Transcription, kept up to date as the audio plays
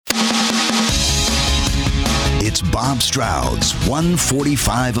It's Bob Stroud's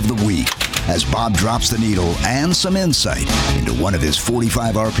 145 of the week as Bob drops the needle and some insight into one of his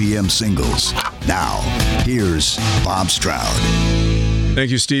 45 RPM singles. Now, here's Bob Stroud. Thank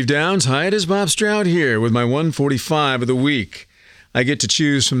you, Steve Downs. Hi, it is Bob Stroud here with my 145 of the week. I get to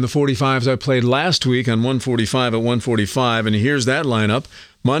choose from the 45s I played last week on 145 at 145, and here's that lineup.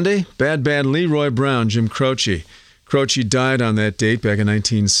 Monday, Bad Bad Leroy Brown, Jim Croce. Croce died on that date back in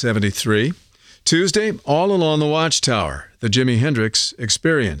 1973. Tuesday, All Along the Watchtower, the Jimi Hendrix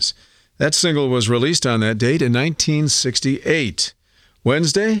Experience. That single was released on that date in 1968.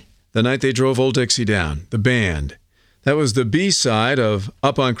 Wednesday, The Night They Drove Old Dixie Down, the band. That was the B-side of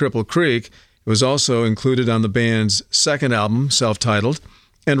Up on Cripple Creek. It was also included on the band's second album, self-titled,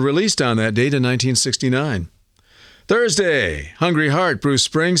 and released on that date in 1969. Thursday, Hungry Heart, Bruce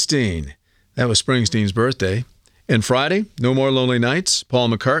Springsteen. That was Springsteen's birthday. And Friday, No More Lonely Nights, Paul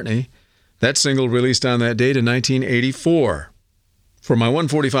McCartney. That single released on that date in 1984. For my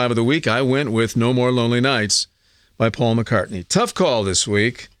 145 of the week, I went with No More Lonely Nights by Paul McCartney. Tough call this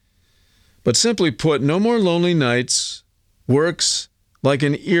week, but simply put, No More Lonely Nights works like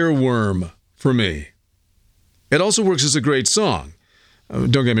an earworm for me. It also works as a great song.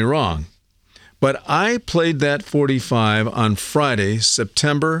 Don't get me wrong. But I played that 45 on Friday,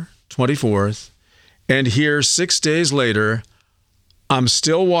 September 24th, and here 6 days later, I'm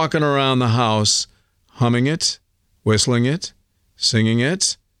still walking around the house humming it, whistling it, singing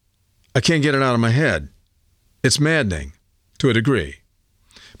it. I can't get it out of my head. It's maddening, to a degree.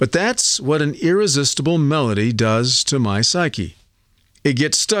 But that's what an irresistible melody does to my psyche. It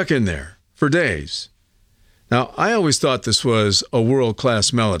gets stuck in there for days. Now, I always thought this was a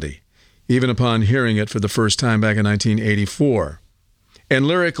world-class melody, even upon hearing it for the first time back in 1984. And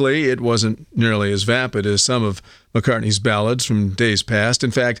lyrically, it wasn't nearly as vapid as some of McCartney's ballads from days past.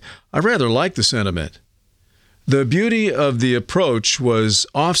 In fact, I rather like the sentiment. The beauty of the approach was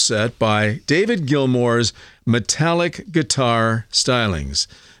offset by David Gilmour's metallic guitar stylings.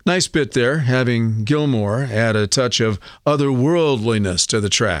 Nice bit there, having Gilmour add a touch of otherworldliness to the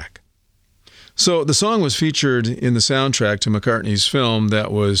track. So the song was featured in the soundtrack to McCartney's film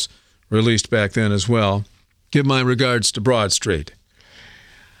that was released back then as well. Give my regards to Broad Street.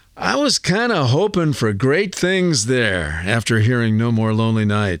 I was kind of hoping for great things there after hearing No More Lonely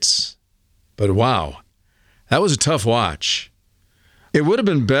Nights. But wow, that was a tough watch. It would have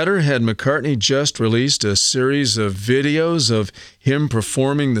been better had McCartney just released a series of videos of him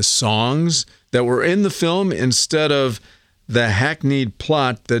performing the songs that were in the film instead of the hackneyed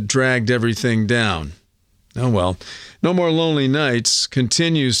plot that dragged everything down. Oh well, No More Lonely Nights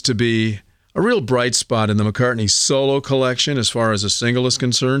continues to be a real bright spot in the McCartney solo collection as far as a single is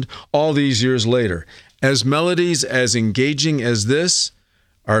concerned, all these years later, as melodies as engaging as this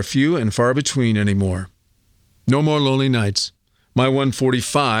are few and far between anymore. No More Lonely Nights, my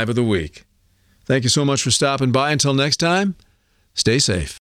 145 of the week. Thank you so much for stopping by. Until next time, stay safe.